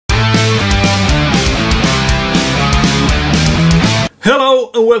Hello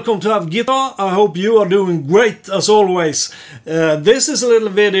and welcome to Have Guitar. I hope you are doing great as always. This is a little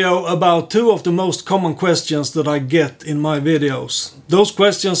video about two of the most common questions that I get in my videos. Those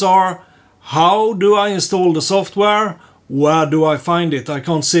questions are: how do I install the software? Where do I find it? I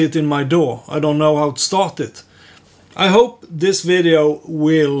can't see it in my DAW. I don't know how to start it. I hope this video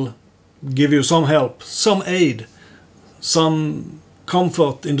will give you some help, some aid, some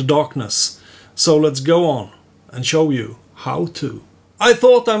comfort in the darkness. So let's go on and show you how to. I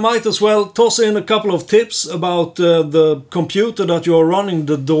thought I might as well toss in a couple of tips about the computer that you are running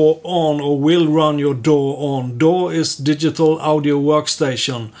the DAW on, or will run your DAW on. DAW is Digital Audio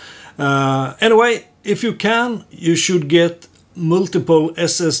Workstation. Anyway, if you can, you should get multiple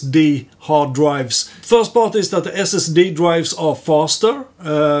SSD hard drives. First part is that the SSD drives are faster,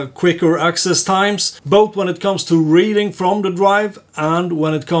 quicker access times, both when it comes to reading from the drive and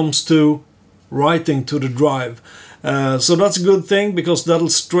when it comes to writing to the drive. So that's a good thing, because that'll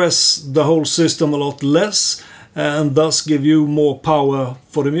stress the whole system a lot less and thus give you more power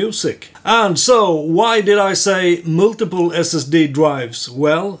for the music. And so, why did I say multiple SSD drives?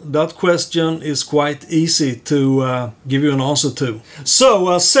 Well, that question is quite easy to give you an answer to. So,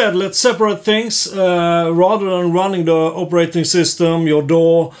 as said, let's separate things. Rather than running the operating system, your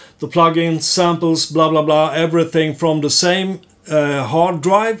DAW, the plugins, samples, blah blah blah, everything from the same hard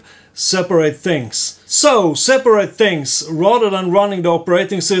drive, separate things. So, separate things. Rather than running the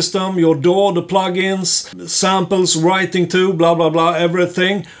operating system, your DAW, the plugins, samples, writing to, blah blah blah,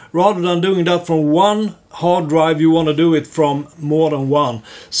 everything, rather than doing that from one hard drive, you want to do it from more than one.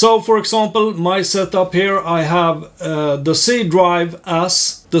 So, for example, my setup here, I have the C drive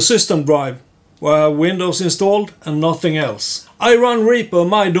as the system drive, where I have Windows installed and nothing else. I run Reaper,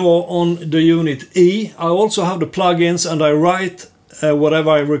 my DAW, on the unit E. I also have the plugins, and I write whatever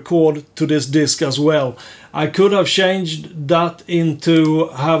I record to this disk as well. I could have changed that into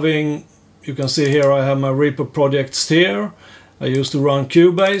having, you can see here I have my Reaper projects here. I used to run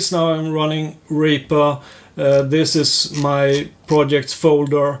Cubase, now I'm running Reaper. This is my projects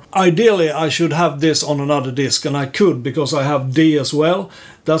folder. Ideally I should have this on another disk, and I could, because I have D as well.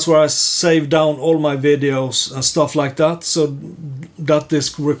 That's where I save down all my videos and stuff like that, so that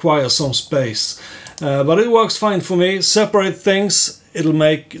disk requires some space. But it works fine for me. Separate things, it'll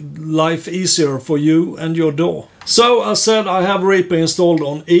make life easier for you and your DAW. So, as said, I have Reaper installed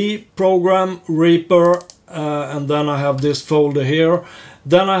on E, Program, Reaper, and then I have this folder here.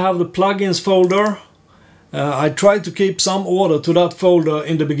 Then I have the plugins folder. I tried to keep some order to that folder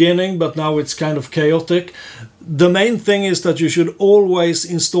in the beginning, but now it's kind of chaotic. The main thing is that you should always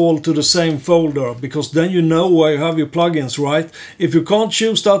install to the same folder, because then you know where you have your plugins, right? If you can't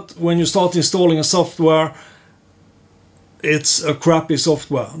choose that when you start installing a software, it's a crappy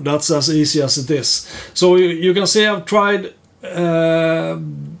software. That's as easy as it is. So you can see I've tried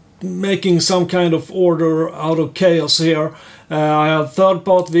making some kind of order out of chaos here. I have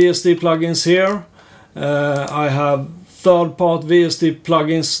third-part VST plugins here. I have third-part VST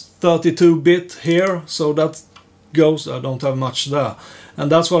plugins 32-bit here, so that goes, I don't have much there.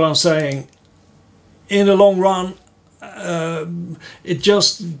 And that's what I'm saying. In the long run, it's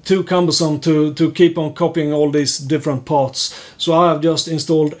just too cumbersome to keep on copying all these different parts. So I have just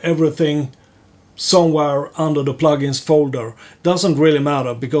installed everything somewhere under the plugins folder. Doesn't really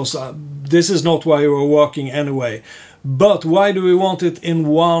matter, because this is not where you are working anyway. But why do we want it in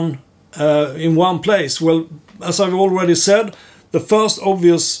one place? Well, as I've already said, the first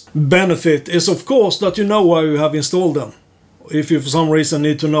obvious benefit is, of course, that you know where you have installed them, if you for some reason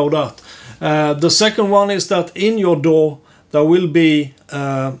need to know that. The second one is that in your DAW there will be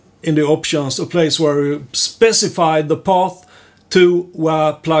in the options a place where you specify the path to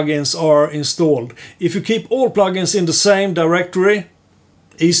where plugins are installed. If you keep all plugins in the same directory,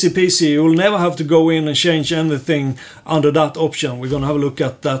 easy peasy, you will never have to go in and change anything under that option. We're gonna have a look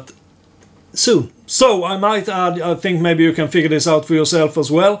at that soon. So I might add, I think maybe you can figure this out for yourself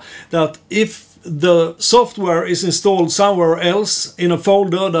as well, that if the software is installed somewhere else in a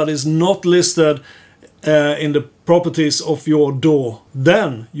folder that is not listed in the properties of your DAW,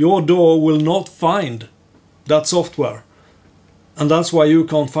 then your DAW will not find that software. And that's why you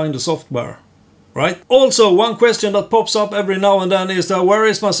can't find the software. Right? Also, one question that pops up every now and then is that, where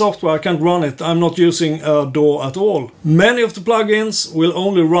is my software? I can't run it. I'm not using a DAW at all. Many of the plugins will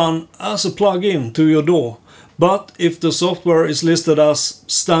only run as a plugin to your DAW. But if the software is listed as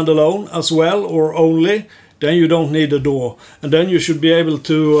standalone as well, or only, then you don't need a DAW. And then you should be able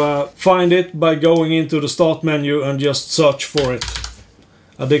to find it by going into the start menu and just search for it.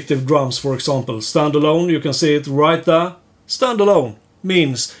 Addictive Drums, for example. Standalone, you can see it right there. Standalone.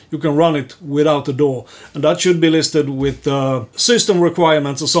 means you can run it without a DAW, and that should be listed with system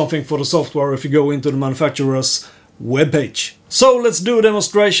requirements or something for the software if you go into the manufacturer's webpage. So let's do a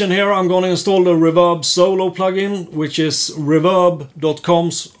demonstration here. I'm going to install the Reverb Solo plugin, which is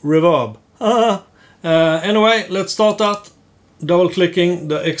reverb.com's Reverb. Anyway, let's start that. Double clicking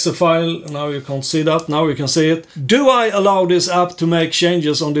the exe file. Now you can't see that, now you can see it. Do I allow this app to make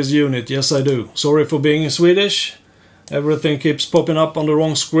changes on this unit? Yes, I do. Sorry for being in Swedish. Everything keeps popping up on the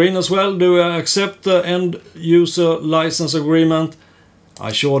wrong screen as well. Do I accept the end user license agreement?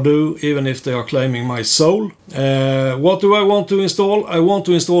 I sure do, even if they are claiming my soul. What do I want to install? I want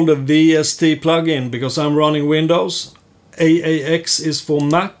to install the VST plugin because I'm running Windows. AAX is for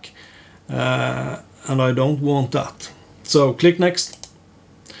Mac, and I don't want that. So click next.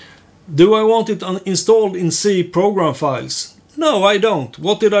 Do I want it installed in C program files? No, I don't.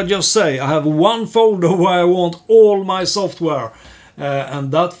 What did I just say? I have one folder where I want all my software,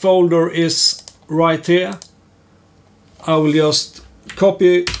 and that folder is right here. I will just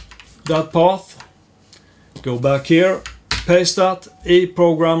copy that path, go back here, paste that,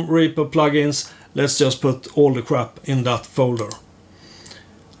 eProgram Reaper plugins. Let's just put all the crap in that folder.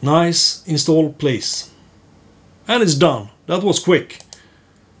 Nice, install please. And it's done. That was quick.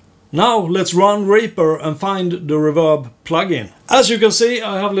 Now let's run Reaper and find the Reverb plugin. As you can see,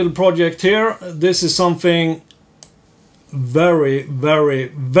 I have a little project here. This is something very, very,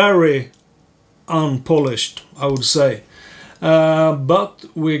 very unpolished, I would say. But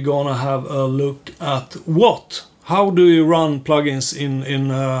we're gonna have a look at how do you run plugins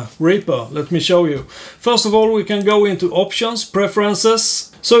in Reaper. Let me show you. First of all, we can go into options,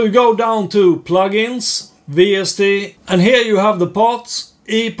 preferences. So you go down to plugins, VST, and here you have the parts,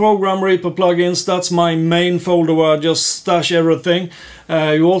 eProgram Reaper plugins. That's my main folder where I just stash everything.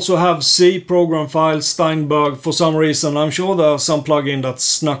 You also have C program files, Steinberg, for some reason. I'm sure there are some plugin that's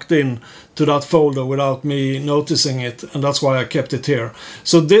snuck in to that folder without me noticing it, and that's why I kept it here.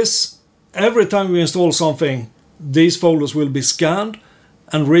 So this, every time we install something, these folders will be scanned,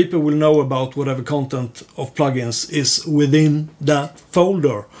 and Reaper will know about whatever content of plugins is within that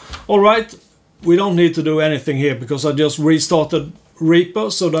folder. Alright, we don't need to do anything here because I just restarted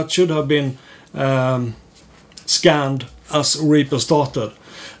Reaper, so that should have been scanned as Reaper started.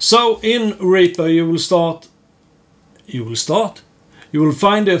 So in Reaper you will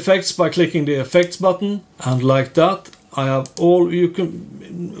find the effects by clicking the effects button, and like that I have all you can.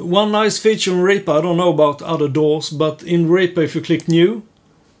 One nice feature in Reaper, I don't know about other DAWs, but in Reaper if you click new,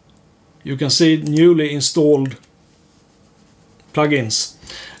 you can see newly installed plugins.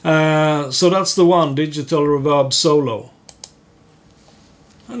 So that's the one, Digital Reverb Solo.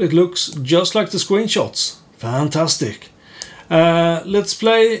 And it looks just like the screenshots. Fantastic. Let's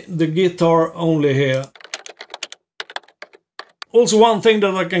play the guitar only here. Also, one thing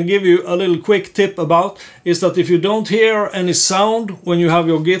that I can give you a little quick tip about is that if you don't hear any sound when you have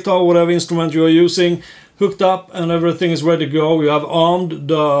your guitar or whatever instrument you are using hooked up and everything is ready to go, you have armed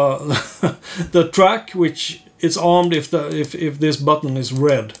the the track, which it's armed if this button is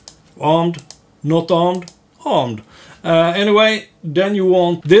red. Armed, not armed, armed. Anyway, then you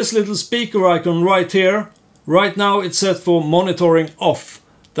want this little speaker icon right here. Right now it's set for monitoring off.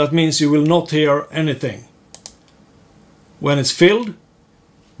 That means you will not hear anything. When it's filled,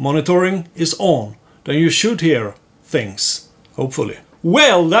 monitoring is on. Then you should hear things, hopefully.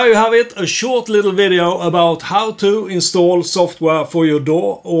 Well, there you have it, a short little video about how to install software for your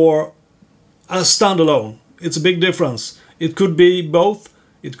DAW or as standalone. It's a big difference. It could be both,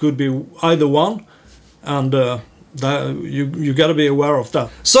 it could be either one, and you gotta be aware of that.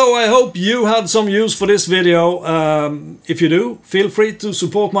 So I hope you had some use for this video. If you do, feel free to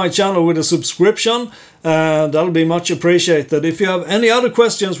support my channel with a subscription. That'll be much appreciated. If you have any other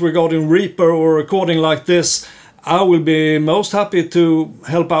questions regarding Reaper or recording like this, I will be most happy to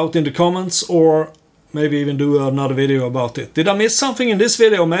help out in the comments, or maybe even do another video about it. Did I miss something in this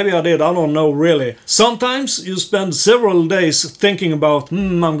video? Maybe I did, I don't know really. Sometimes you spend several days thinking about,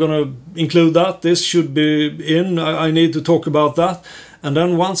 I'm gonna include that, this should be in, I need to talk about that. And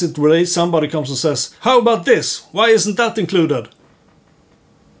then once it's released, somebody comes and says, how about this? Why isn't that included?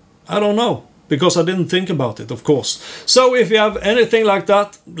 I don't know, because I didn't think about it, of course. So if you have anything like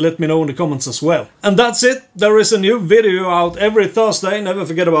that, let me know in the comments as well. And that's it. There is a new video out every Thursday, never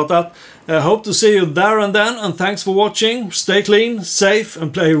forget about that. Hope to see you there and then, and thanks for watching. Stay clean, safe,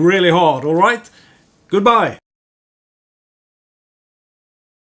 and play really hard, alright? Goodbye!